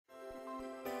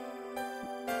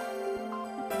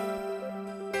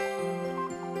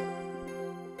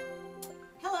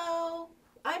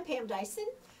Pam Dyson.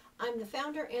 I'm the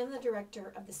founder and the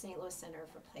director of the St. Louis Center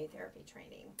for Play Therapy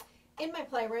Training. In my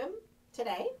playroom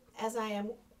today, as I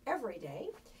am every day,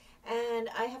 and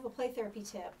I have a play therapy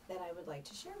tip that I would like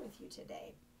to share with you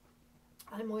today.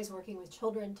 I'm always working with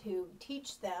children to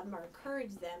teach them or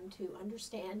encourage them to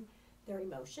understand their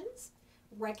emotions,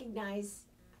 recognize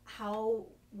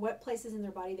what places in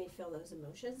their body they feel those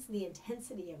emotions, the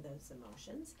intensity of those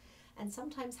emotions, and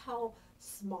sometimes how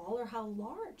small or how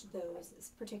large those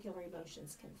particular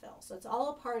emotions can feel. So it's all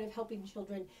a part of helping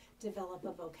children develop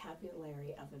a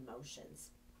vocabulary of emotions.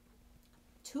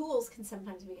 Tools can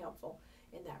sometimes be helpful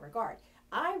in that regard.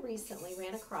 I recently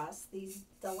ran across these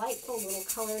delightful little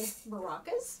colored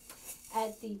maracas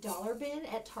at the dollar bin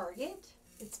at Target.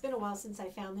 It's been a while since I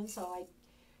found them, so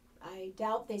I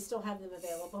doubt they still have them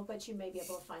available, but you may be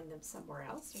able to find them somewhere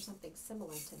else or something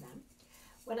similar to them.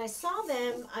 When I saw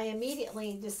them, I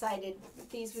immediately decided that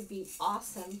these would be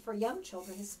awesome for young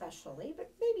children especially,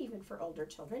 but maybe even for older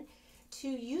children, to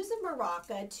use a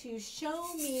maraca to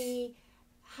show me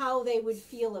how they would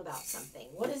feel about something.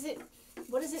 What does it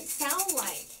sound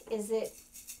like? Is it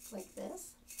like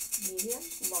this? Medium?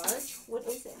 Large? What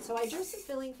is it? So I drew some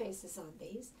feeling faces on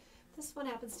these. This one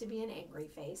happens to be an angry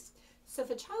face. So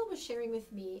if a child was sharing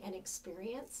with me an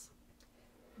experience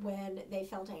when they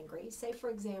felt angry, say for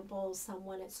example,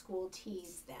 someone at school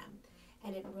teased them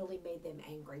and it really made them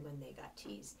angry when they got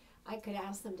teased, I could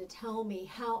ask them to tell me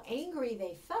how angry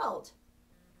they felt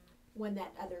when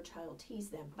that other child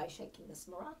teased them by shaking this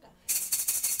maraca.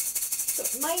 So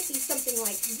it might be something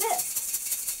like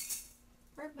this,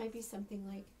 or it might be something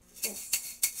like this.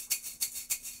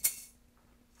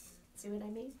 See what I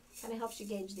mean? Kind of helps you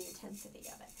gauge the intensity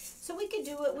of it. So we could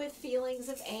do it with feelings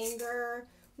of anger.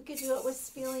 We could do it with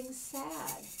feeling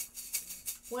sad.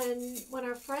 When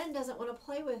our friend doesn't want to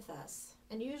play with us,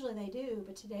 and usually they do,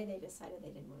 but today they decided they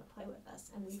didn't want to play with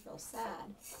us, and we feel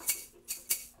sad.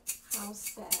 How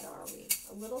sad are we?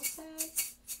 A little sad?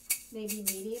 Maybe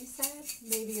medium sad?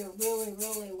 Maybe a really,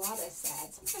 really lot of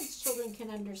sad. Sometimes children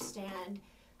can understand.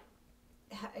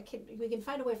 We can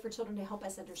find a way for children to help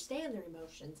us understand their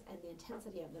emotions and the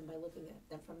intensity of them by looking at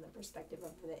them from the perspective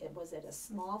of, was it a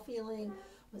small feeling?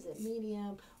 Was it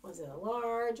medium? Was it a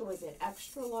large? Was it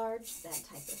extra large? That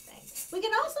type of thing. We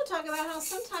can also talk about how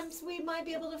sometimes we might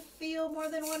be able to feel more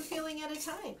than one feeling at a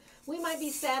time. We might be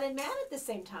sad and mad at the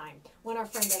same time when our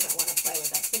friend doesn't want to play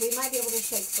with us. So we might be able to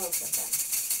shake both of them.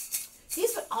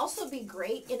 These would also be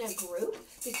great in a group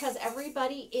because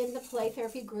everybody in the play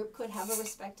therapy group could have a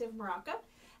respective maraca,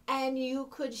 and you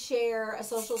could share a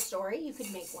social story. You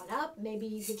could make one up.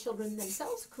 Maybe the children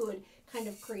themselves could kind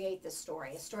of create the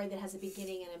story, a story that has a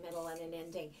beginning and a middle and an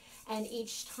ending. And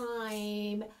each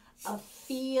time a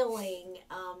feeling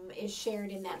is shared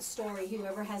in that story,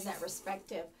 whoever has that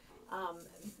respective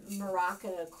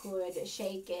maraca could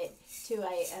shake it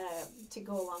to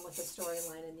go along with the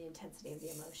storyline and the intensity of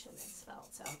the emotion that's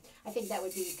felt. So I think that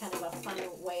would be kind of a fun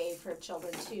way for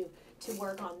children to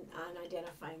work on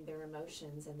identifying their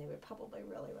emotions, and they would probably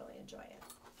really, really enjoy it.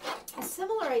 A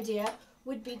similar idea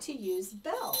would be to use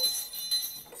bells.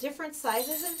 Different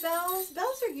sizes of bells.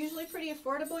 Bells are usually pretty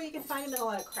affordable. You can find them in a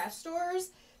lot of craft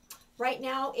stores. Right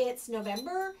now it's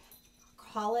November.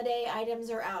 Holiday items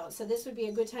are out, so this would be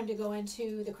a good time to go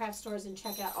into the craft stores and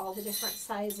check out all the different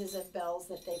sizes of bells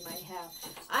that they might have.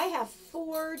 I have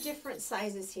 4 different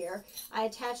sizes here. I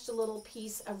attached a little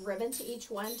piece of ribbon to each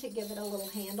one to give it a little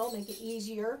handle, make it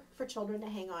easier for children to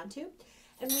hang on to.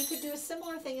 And we could do a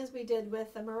similar thing as we did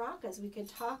with the maracas. We could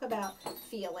talk about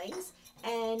feelings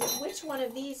and which one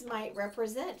of these might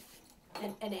represent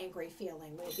an angry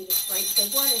feeling. Would it be this great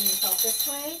big one and you felt this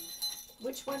way?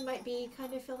 Which one might be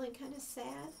kind of feeling kind of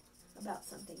sad about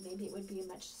something? Maybe it would be a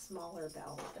much smaller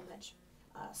bell with a much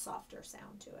softer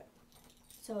sound to it.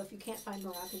 So if you can't find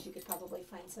maracas, you could probably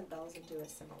find some bells and do a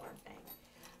similar thing.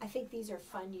 I think these are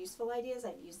fun, useful ideas.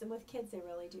 I've used them with kids. They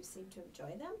really do seem to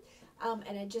enjoy them.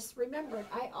 And I just remembered,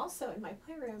 I also in my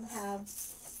playroom have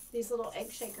these little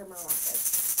egg shaker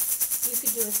maracas. You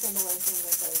could do a similar thing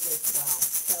with those as well.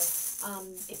 So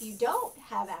if you don't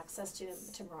have access to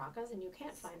maracas and you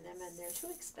can't find them and they're too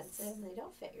expensive and they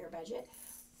don't fit your budget,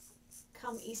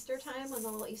 come Easter time when the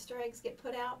little Easter eggs get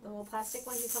put out, the little plastic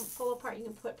ones, you come pull apart, you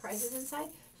can put prizes inside.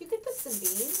 You could put some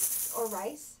beans or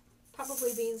rice,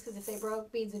 probably beans because if they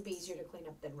broke, beans would be easier to clean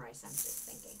up than rice, I'm just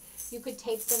thinking. You could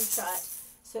tape them shut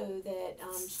so that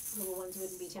little ones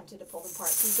wouldn't be tempted to pull them apart.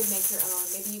 So you could make your own.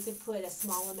 Maybe you could put a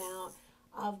small amount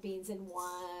of beans in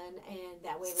one, and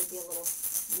that way it would be a little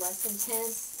less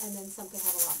intense, and then some could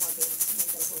have a lot more beans to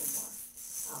make it a little more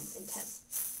intense.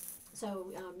 So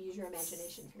use your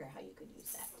imagination to figure out how you could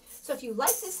use that. So if you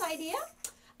like this idea,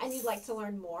 and you'd like to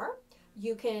learn more,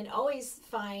 you can always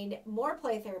find more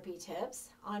play therapy tips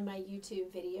on my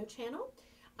YouTube video channel.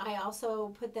 I also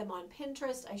put them on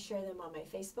Pinterest. I share them on my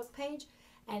Facebook page.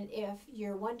 And if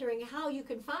you're wondering how you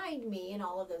can find me in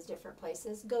all of those different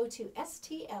places, go to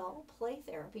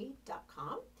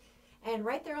stlplaytherapy.com. And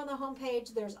right there on the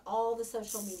homepage, there's all the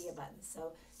social media buttons.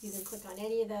 So you can click on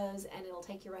any of those and it'll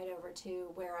take you right over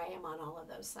to where I am on all of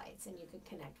those sites and you can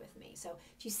connect with me. So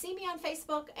if you see me on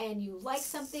Facebook and you like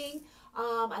something,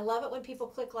 I love it when people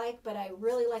click like, but I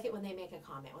really like it when they make a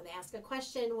comment, when they ask a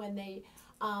question, when they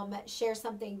share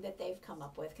something that they've come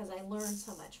up with, because I learn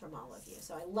so much from all of you.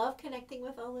 So I love connecting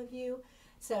with all of you.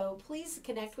 So please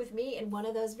connect with me in one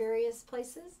of those various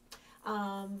places,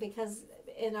 because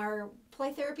in our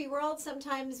play therapy world,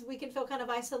 sometimes we can feel kind of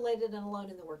isolated and alone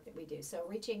in the work that we do. So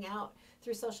reaching out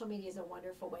through social media is a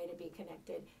wonderful way to be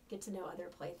connected, get to know other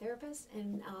play therapists,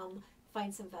 and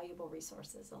find some valuable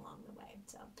resources along the way.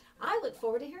 So I look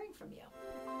forward to hearing from you.